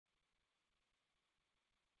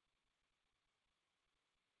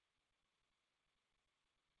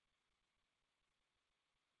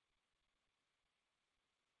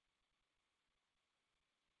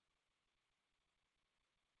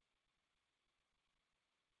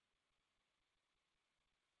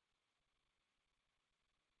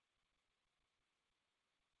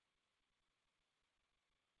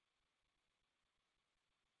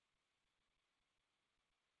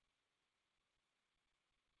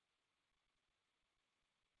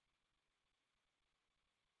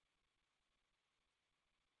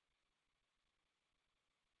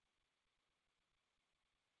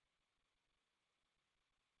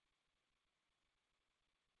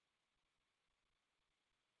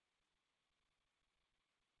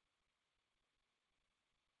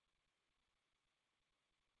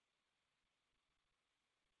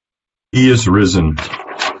He is risen.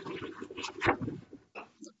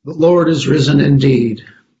 The Lord is risen indeed.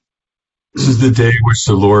 This is the day which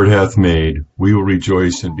the Lord hath made. We will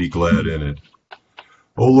rejoice and be glad in it.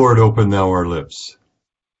 O Lord, open thou our lips.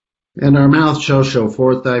 And our mouth shall show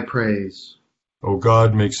forth thy praise. O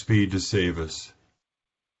God, make speed to save us.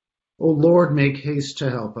 O Lord, make haste to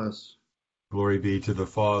help us. Glory be to the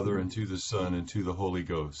Father, and to the Son, and to the Holy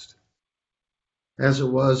Ghost. As it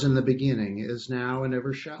was in the beginning, is now, and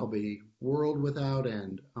ever shall be, world without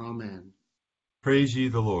end. Amen. Praise ye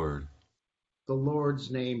the Lord. The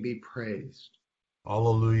Lord's name be praised.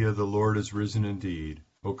 Alleluia, the Lord is risen indeed.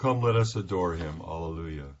 O come, let us adore him.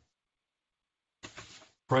 Alleluia.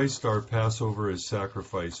 Christ our Passover is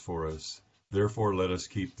sacrificed for us. Therefore let us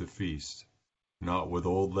keep the feast, not with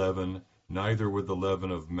old leaven, neither with the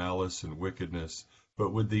leaven of malice and wickedness,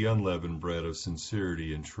 but with the unleavened bread of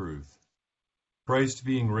sincerity and truth. Christ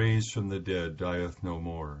being raised from the dead dieth no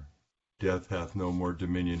more. Death hath no more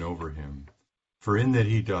dominion over him. For in that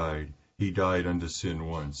he died unto sin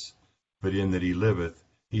once, but in that he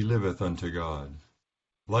liveth unto God.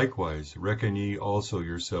 Likewise reckon ye also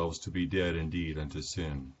yourselves to be dead indeed unto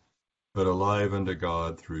sin, but alive unto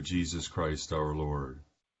God through Jesus Christ our Lord.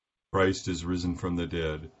 Christ is risen from the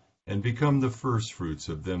dead, and become the firstfruits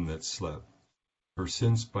of them that slept. For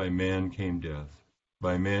since by man came death,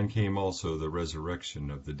 by man came also the resurrection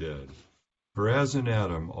of the dead. For as in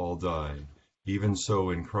Adam all die, even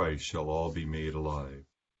so in Christ shall all be made alive.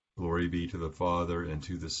 Glory be to the Father, and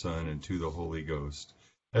to the Son, and to the Holy Ghost,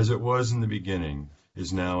 as it was in the beginning,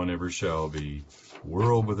 is now, and ever shall be,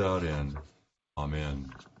 world without end.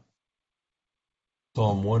 Amen.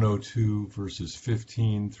 Psalm 102, verses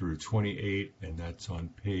 15 through 28, and that's on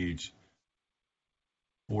page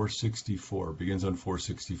 464, begins on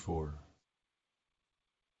 464.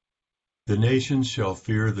 The nations shall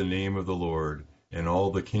fear the name of the Lord, and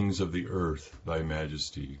all the kings of the earth thy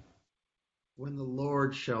majesty. When the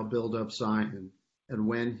Lord shall build up Zion, and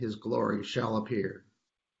when his glory shall appear.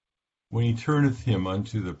 When he turneth him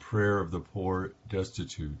unto the prayer of the poor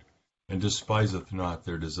destitute, and despiseth not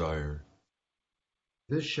their desire.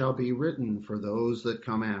 This shall be written for those that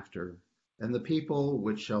come after, and the people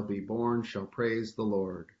which shall be born shall praise the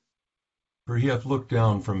Lord. For he hath looked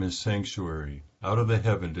down from his sanctuary, out of the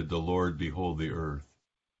heaven did the Lord behold the earth.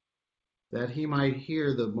 That he might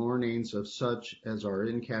hear the mournings of such as are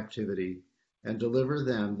in captivity, and deliver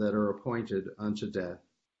them that are appointed unto death.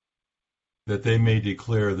 That they may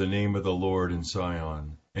declare the name of the Lord in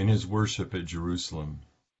Zion, and his worship at Jerusalem.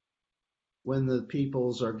 When the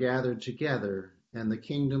peoples are gathered together, and the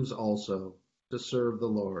kingdoms also, to serve the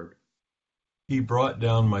Lord. He brought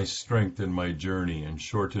down my strength in my journey, and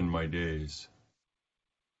shortened my days.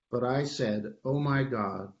 But I said, O my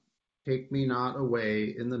God, take me not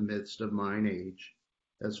away in the midst of mine age.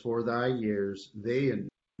 As for thy years, they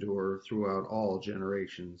endure throughout all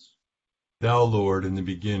generations. Thou, Lord, in the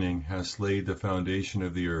beginning hast laid the foundation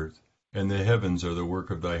of the earth, and the heavens are the work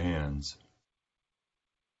of thy hands.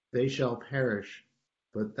 They shall perish,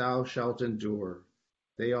 but thou shalt endure.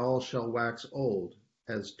 They all shall wax old,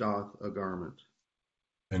 as doth a garment.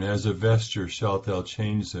 And as a vesture shalt thou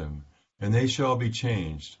change them, and they shall be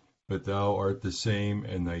changed, but thou art the same,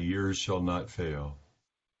 and thy years shall not fail.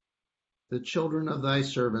 The children of thy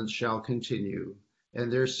servants shall continue,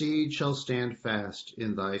 and their seed shall stand fast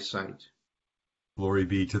in thy sight. Glory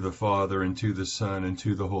be to the Father, and to the Son, and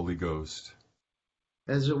to the Holy Ghost.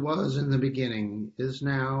 As it was in the beginning, is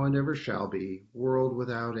now, and ever shall be, world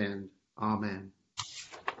without end. Amen.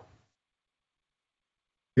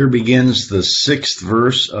 Here begins the 6th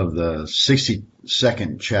verse of the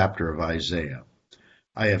 62nd chapter of Isaiah.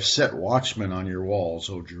 I have set watchmen on your walls,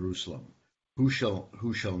 O Jerusalem, who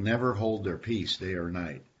shall never hold their peace day or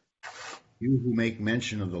night. You who make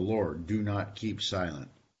mention of the Lord, do not keep silent,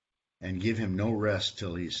 and give him no rest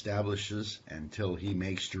till he establishes and till he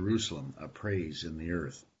makes Jerusalem a praise in the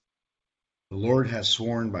earth. The Lord has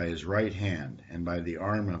sworn by his right hand and by the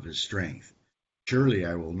arm of his strength. Surely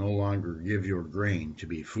I will no longer give your grain to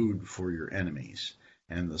be food for your enemies,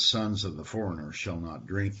 and the sons of the foreigner shall not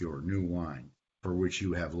drink your new wine, for which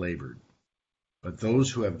you have labored. But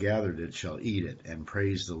those who have gathered it shall eat it and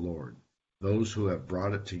praise the Lord. Those who have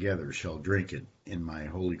brought it together shall drink it in my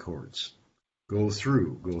holy courts. Go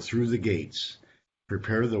through the gates.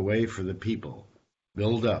 Prepare the way for the people.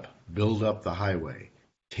 Build up the highway.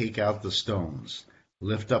 Take out the stones.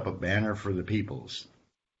 Lift up a banner for the peoples.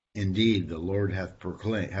 Indeed, the Lord has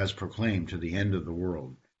proclaimed to the end of the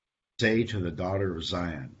world. Say to the daughter of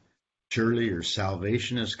Zion, surely your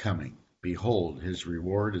salvation is coming. Behold, his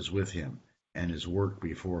reward is with him, and his work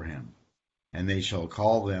before him. And they shall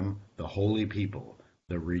call them the holy people,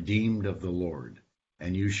 the redeemed of the Lord,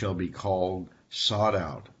 and you shall be called sought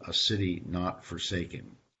out, a city not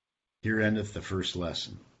forsaken. Here endeth the first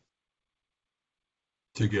lesson.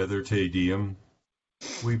 Together Te Deum.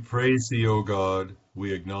 We praise thee, O God,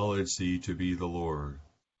 we acknowledge thee to be the Lord.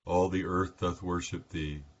 All the earth doth worship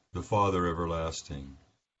thee, the Father everlasting.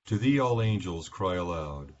 To thee all angels cry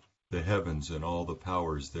aloud, the heavens and all the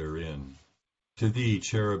powers therein. To thee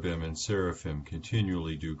cherubim and seraphim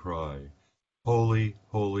continually do cry, Holy,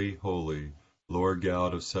 holy, holy, Lord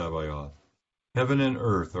God of Sabaoth. Heaven and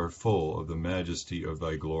earth are full of the majesty of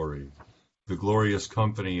thy glory. The glorious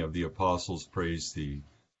company of the apostles praise thee.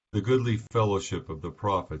 The goodly fellowship of the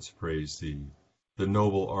prophets praise thee. The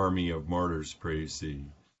noble army of martyrs praise thee.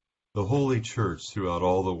 The holy church throughout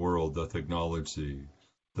all the world doth acknowledge thee,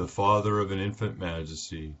 the Father of an infant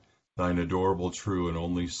majesty, thine adorable true and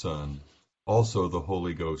only Son, also the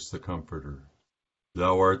Holy Ghost the Comforter.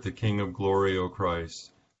 Thou art the King of glory, O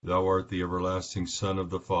Christ, thou art the everlasting Son of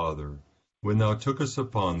the Father. When thou tookest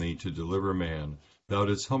upon thee to deliver man, thou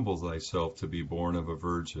didst humble thyself to be born of a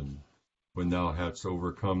virgin. When thou hadst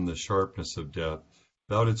overcome the sharpness of death,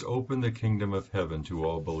 thou didst open the kingdom of heaven to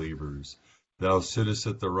all believers. Thou sittest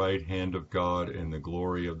at the right hand of God in the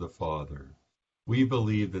glory of the Father. We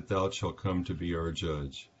believe that thou shalt come to be our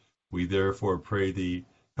judge. We therefore pray thee,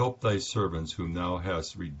 help thy servants whom thou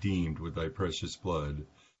hast redeemed with thy precious blood.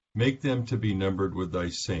 Make them to be numbered with thy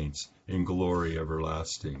saints in glory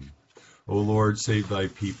everlasting. O Lord, save thy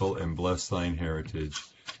people and bless thine heritage.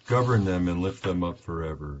 Govern them and lift them up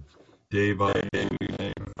forever. Day by day we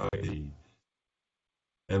magnify thee,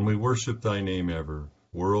 and we worship thy name ever,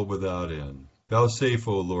 world without end. Vouchsafe,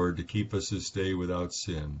 O Lord, to keep us this day without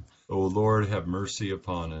sin. O Lord, have mercy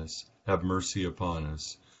upon us, have mercy upon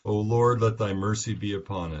us. O Lord, let thy mercy be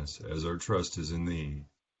upon us, as our trust is in thee.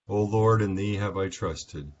 O Lord, in thee have I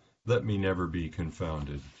trusted. Let me never be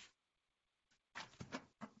confounded.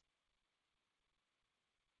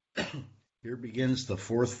 Here begins the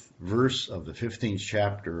 4th verse of the 15th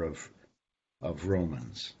chapter of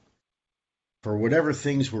Romans. For whatever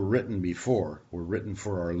things were written before were written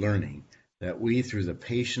for our learning, that we through the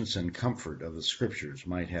patience and comfort of the Scriptures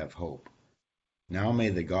might have hope. Now may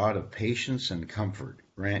the God of patience and comfort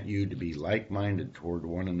grant you to be like-minded toward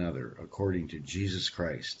one another according to Jesus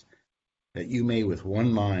Christ, that you may with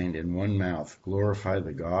one mind and one mouth glorify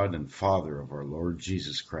the God and Father of our Lord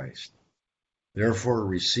Jesus Christ. Therefore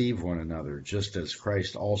receive one another, just as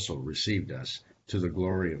Christ also received us, to the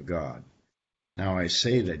glory of God. Now I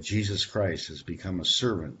say that Jesus Christ has become a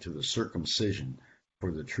servant to the circumcision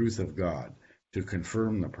for the truth of God, to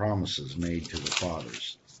confirm the promises made to the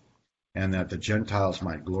fathers, and that the Gentiles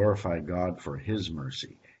might glorify God for his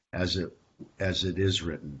mercy, as it is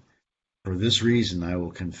written, For this reason I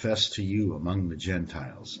will confess to you among the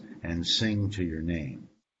Gentiles, and sing to your name.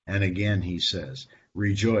 And again he says,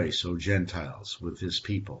 Rejoice, O Gentiles, with his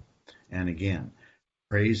people. And again,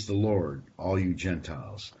 Praise the Lord, all you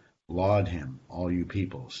Gentiles. Laud him, all you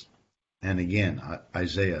peoples. And again,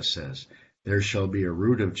 Isaiah says, There shall be a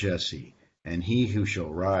root of Jesse, and he who shall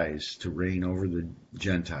rise to reign over the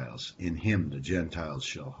Gentiles. In him the Gentiles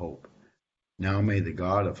shall hope. Now may the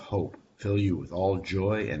God of hope fill you with all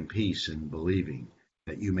joy and peace in believing,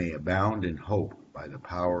 that you may abound in hope by the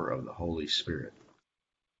power of the Holy Spirit.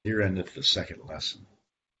 Here endeth the second lesson.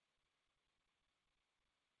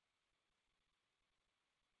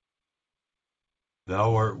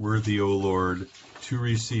 Thou art worthy, O Lord, to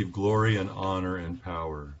receive glory and honor and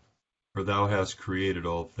power. For thou hast created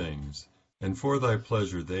all things, and for thy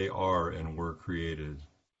pleasure they are and were created.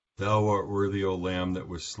 Thou art worthy, O Lamb that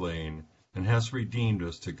was slain, and hast redeemed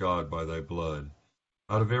us to God by thy blood,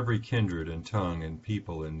 out of every kindred and tongue and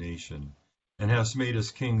people and nation, and hast made us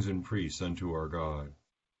kings and priests unto our God.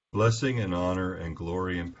 Blessing and honor and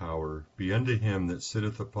glory and power be unto him that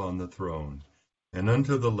sitteth upon the throne, and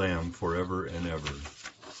unto the Lamb forever and ever.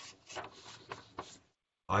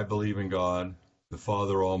 I believe in God, the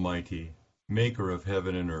Father Almighty, maker of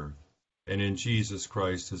heaven and earth, and in Jesus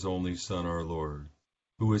Christ his only Son, our Lord,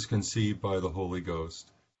 who was conceived by the Holy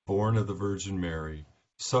Ghost, born of the Virgin Mary,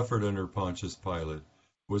 suffered under Pontius Pilate,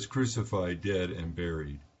 was crucified, dead, and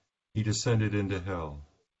buried. He descended into hell.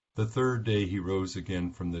 The third day he rose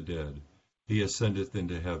again from the dead. He ascendeth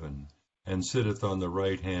into heaven, and sitteth on the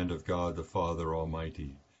right hand of God the Father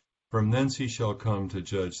Almighty. From thence he shall come to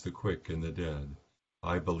judge the quick and the dead.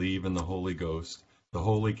 I believe in the Holy Ghost, the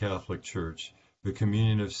Holy Catholic Church, the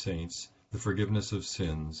communion of saints, the forgiveness of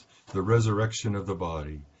sins, the resurrection of the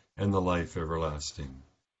body, and the life everlasting.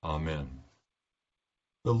 Amen.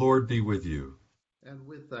 The Lord be with you. And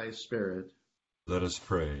with thy spirit. Let us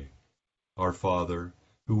pray. Our Father,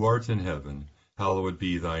 who art in heaven, hallowed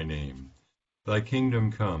be thy name. Thy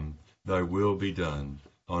kingdom come, thy will be done,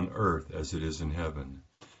 on earth as it is in heaven.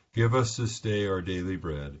 Give us this day our daily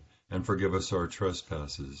bread, and forgive us our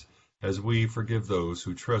trespasses, as we forgive those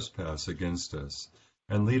who trespass against us.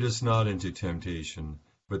 And lead us not into temptation,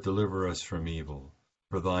 but deliver us from evil.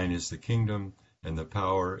 For thine is the kingdom, and the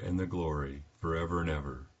power, and the glory, forever and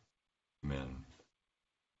ever. Amen.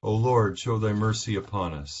 O Lord, show thy mercy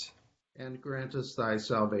upon us. And grant us thy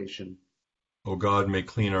salvation. O God, make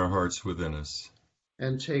clean our hearts within us.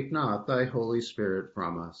 And take not thy Holy Spirit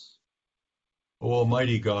from us. O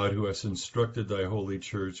Almighty God, who hast instructed thy holy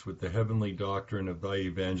church with the heavenly doctrine of thy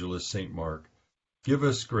evangelist St. Mark, give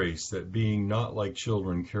us grace that, being not like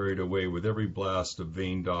children carried away with every blast of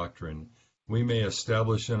vain doctrine, we may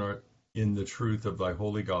establish in the truth of thy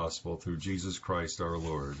holy gospel through Jesus Christ our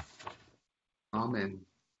Lord. Amen.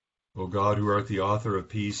 O God, who art the author of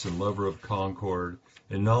peace and lover of concord,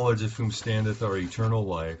 in knowledge of whom standeth our eternal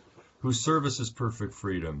life, whose service is perfect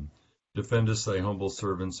freedom, defend us, thy humble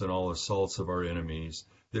servants, in all assaults of our enemies,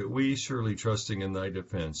 that we, surely trusting in thy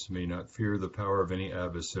defense, may not fear the power of any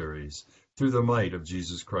adversaries, through the might of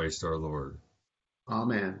Jesus Christ our Lord.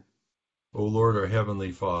 Amen. O Lord, our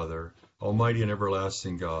heavenly Father, almighty and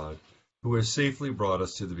everlasting God, who has safely brought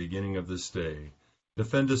us to the beginning of this day,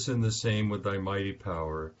 defend us in the same with thy mighty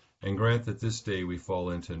power, and grant that this day we fall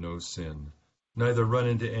into no sin, neither run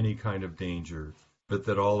into any kind of danger, but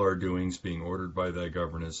that all our doings, being ordered by thy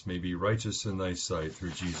governance, may be righteous in thy sight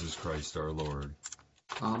through Jesus Christ our Lord.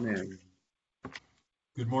 Amen.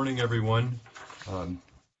 Good morning, everyone.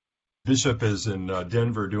 Bishop is in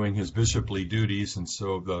Denver doing his bishoply duties, and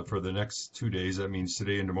so for the next 2 days, that means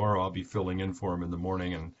today and tomorrow, I'll be filling in for him in the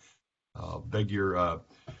morning, and I'll beg your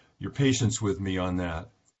patience with me on that.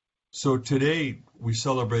 So today, we're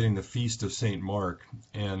celebrating the Feast of St. Mark,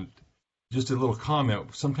 and just a little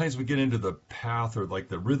comment. Sometimes we get into the path or like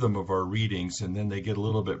the rhythm of our readings, and then they get a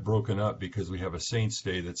little bit broken up because we have a Saints'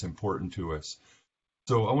 Day that's important to us.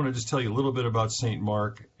 So I want to just tell you a little bit about St.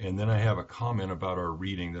 Mark, and then I have a comment about our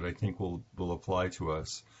reading that I think will apply to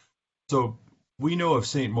us. So we know of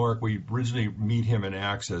St. Mark, we originally meet him in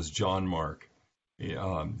Acts as John Mark.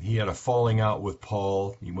 He had a falling out with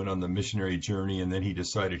Paul. He went on the missionary journey, and then he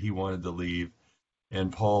decided he wanted to leave.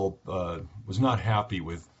 And Paul was not happy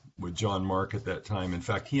with John Mark at that time. In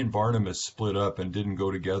fact, he and Barnabas split up and didn't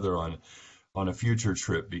go together on a future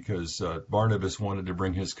trip because Barnabas wanted to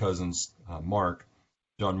bring his cousins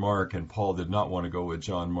John Mark, and Paul did not want to go with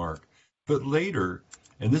John Mark. But later,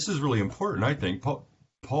 and this is really important, I think,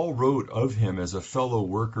 Paul wrote of him as a fellow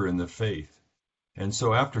worker in the faith. And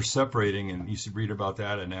so after separating, and you should read about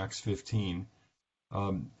that in Acts 15,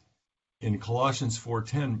 in Colossians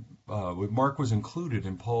 4:10, Mark was included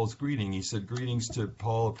in Paul's greeting. He said, "Greetings to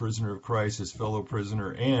Paul, a prisoner of Christ, his fellow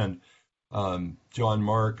prisoner, and John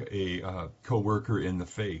Mark, a co-worker in the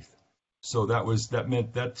faith." So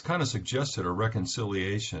that kind of suggested a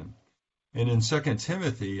reconciliation. And in 2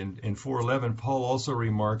 Timothy in 4:11, Paul also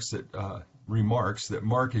remarks that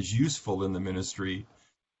Mark is useful in the ministry.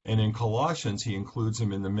 And in Colossians, he includes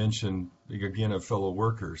him in the mention, again, of fellow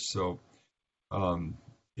workers. So, and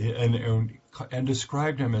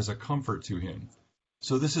described him as a comfort to him.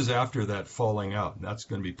 So this is after that falling out. And that's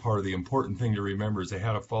going to be part of the important thing to remember is they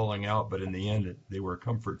had a falling out, but in the end, they were a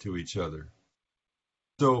comfort to each other.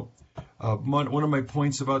 So one of my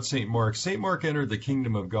points about St. Mark entered the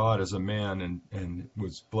kingdom of God as a man and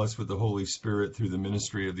was blessed with the Holy Spirit through the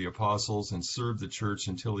ministry of the apostles and served the church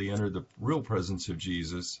until he entered the real presence of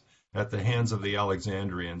Jesus at the hands of the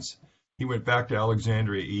Alexandrians. He went back to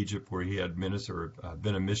Alexandria, Egypt, where he had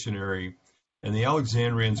been a missionary. And the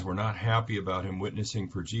Alexandrians were not happy about him witnessing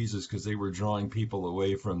for Jesus because they were drawing people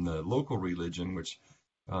away from the local religion, which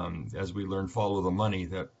as we learned, follow the money,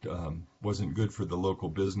 that wasn't good for the local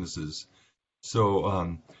businesses.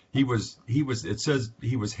 So it says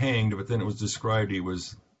he was hanged, but then it was described he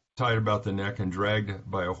was tied about the neck and dragged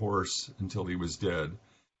by a horse until he was dead.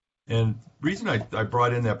 And the reason I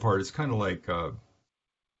brought in that part is kind of like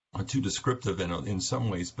too descriptive in some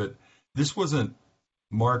ways, but this wasn't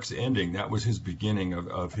Mark's ending. That was his beginning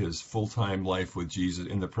of his full-time life with Jesus,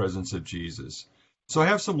 in the presence of Jesus. So I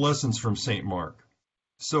have some lessons from St. Mark.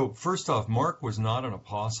 So first off, Mark was not an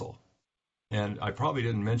apostle. And I probably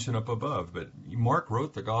didn't mention up above, but Mark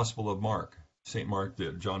wrote the Gospel of Mark. St. Mark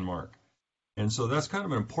did, John Mark. And so that's kind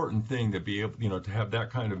of an important thing to be able, to have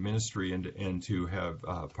that kind of ministry and to have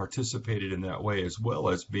participated in that way, as well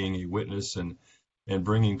as being a witness and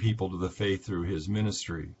bringing people to the faith through his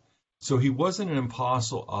ministry. So he wasn't an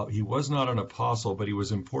apostle. He was not an apostle, but he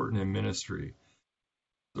was important in ministry.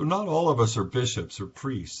 So not all of us are bishops or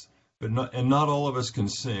priests. not all of us can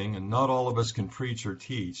sing, and not all of us can preach or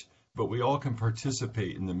teach, but we all can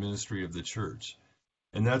participate in the ministry of the church.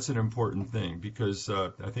 And that's an important thing, because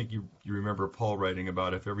I think you remember Paul writing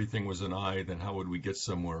about, if everything was an eye, then how would we get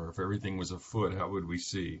somewhere? If everything was a foot, how would we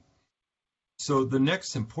see? So the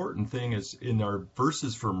next important thing is in our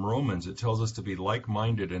verses from Romans, it tells us to be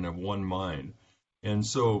like-minded and of one mind. And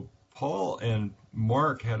so Paul and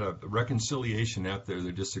Mark had a reconciliation after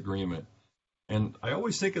their disagreement. And I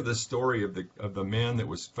always think of the story of the man that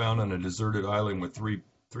was found on a deserted island with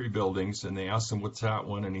three buildings, and they asked him, what's that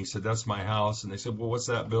one? And he said, that's my house. And they said, well, what's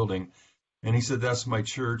that building? And he said, that's my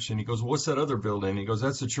church. And he goes, what's that other building? And he goes,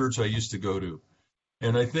 that's the church I used to go to.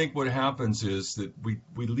 And I think what happens is that we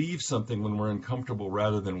leave something when we're uncomfortable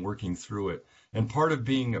rather than working through it. And part of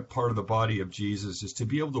being a part of the body of Jesus is to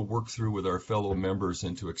be able to work through with our fellow members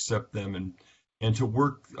and to accept them and to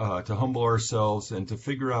work to humble ourselves and to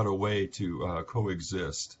figure out a way to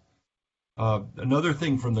coexist. Another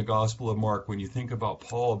thing from the Gospel of Mark, when you think about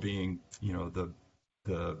Paul being,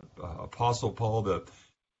 the Apostle Paul that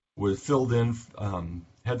was filled in,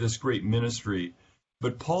 had this great ministry,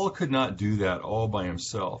 but Paul could not do that all by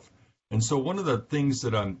himself. And so one of the things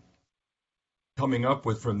that I'm coming up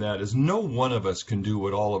with from that is no one of us can do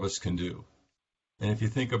what all of us can do. And if you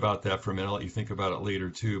think about that for a minute, you think about it later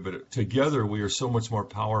too, but together we are so much more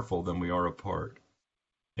powerful than we are apart.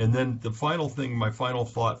 And then the final thing, my final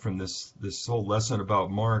thought from this whole lesson about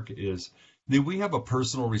Mark is that we have a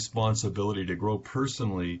personal responsibility to grow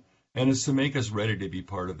personally, and it's to make us ready to be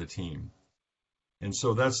part of the team. And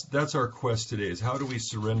so that's our quest today, is how do we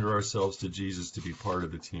surrender ourselves to Jesus to be part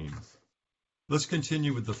of the team? Let's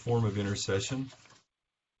continue with the form of intercession.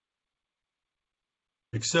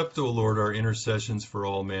 Accept, O Lord, our intercessions for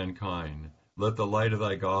all mankind. Let the light of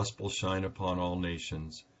thy gospel shine upon all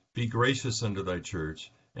nations. Be gracious unto thy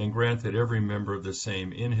church, and grant that every member of the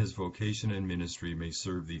same in his vocation and ministry may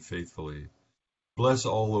serve thee faithfully. Bless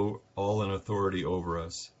all in authority over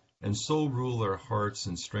us, and so rule their hearts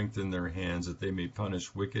and strengthen their hands, that they may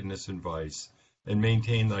punish wickedness and vice, and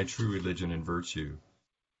maintain thy true religion and virtue.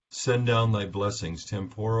 Send down thy blessings,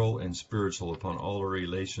 temporal and spiritual, upon all our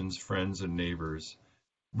relations, friends, and neighbors.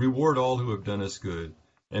 Reward all who have done us good,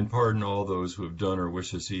 and pardon all those who have done or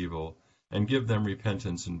wish us evil, and give them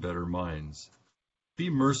repentance and better minds. Be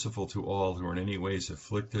merciful to all who are in any ways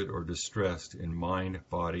afflicted or distressed in mind,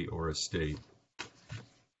 body, or estate.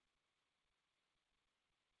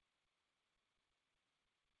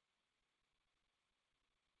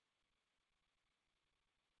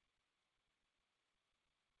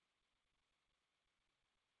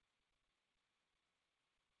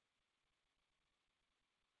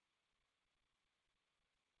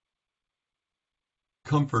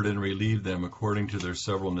 Comfort and relieve them according to their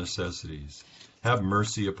several necessities. Have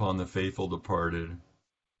mercy upon the faithful departed.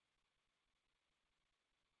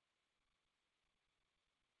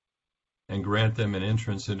 And grant them an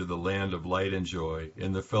entrance into the land of light and joy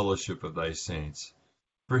in the fellowship of thy saints.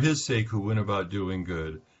 For his sake who went about doing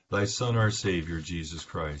good, thy Son, our Savior, Jesus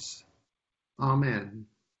Christ. Amen.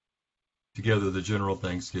 Together the general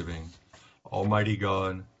thanksgiving. Almighty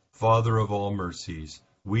God, Father of all mercies,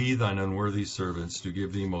 we, thine unworthy servants, do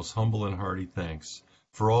give thee most humble and hearty thanks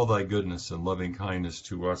for all thy goodness and loving kindness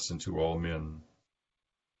to us and to all men.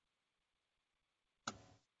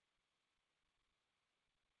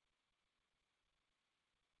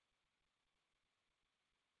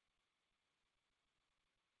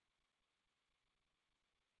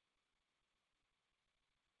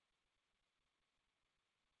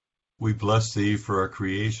 We bless thee for our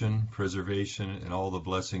creation, preservation, and all the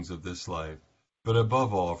blessings of this life, but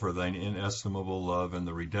above all for thine inestimable love and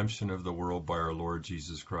the redemption of the world by our Lord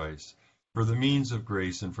Jesus Christ, for the means of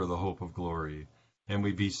grace and for the hope of glory. And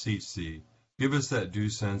we beseech thee, give us that due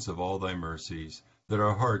sense of all thy mercies, that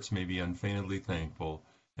our hearts may be unfeignedly thankful,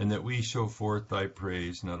 and that we show forth thy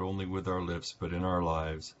praise not only with our lips but in our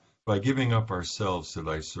lives, by giving up ourselves to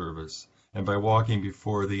thy service, and by walking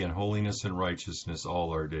before thee in holiness and righteousness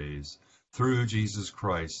all our days, through Jesus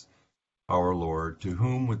Christ, our Lord, to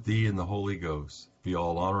whom with thee and the Holy Ghost be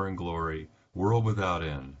all honor and glory, world without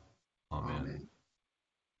end. Amen. Amen.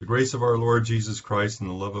 The grace of our Lord Jesus Christ and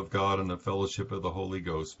the love of God and the fellowship of the Holy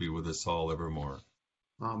Ghost be with us all evermore.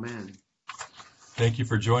 Amen. Thank you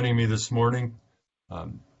for joining me this morning.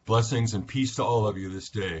 Blessings and peace to all of you this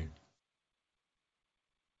day.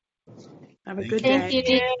 Have a good day. Thank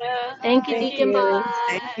you. Thank you, Deacon Bob.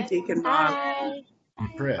 Thank you, Deacon Bob. Bye.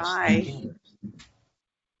 Chris. Bye.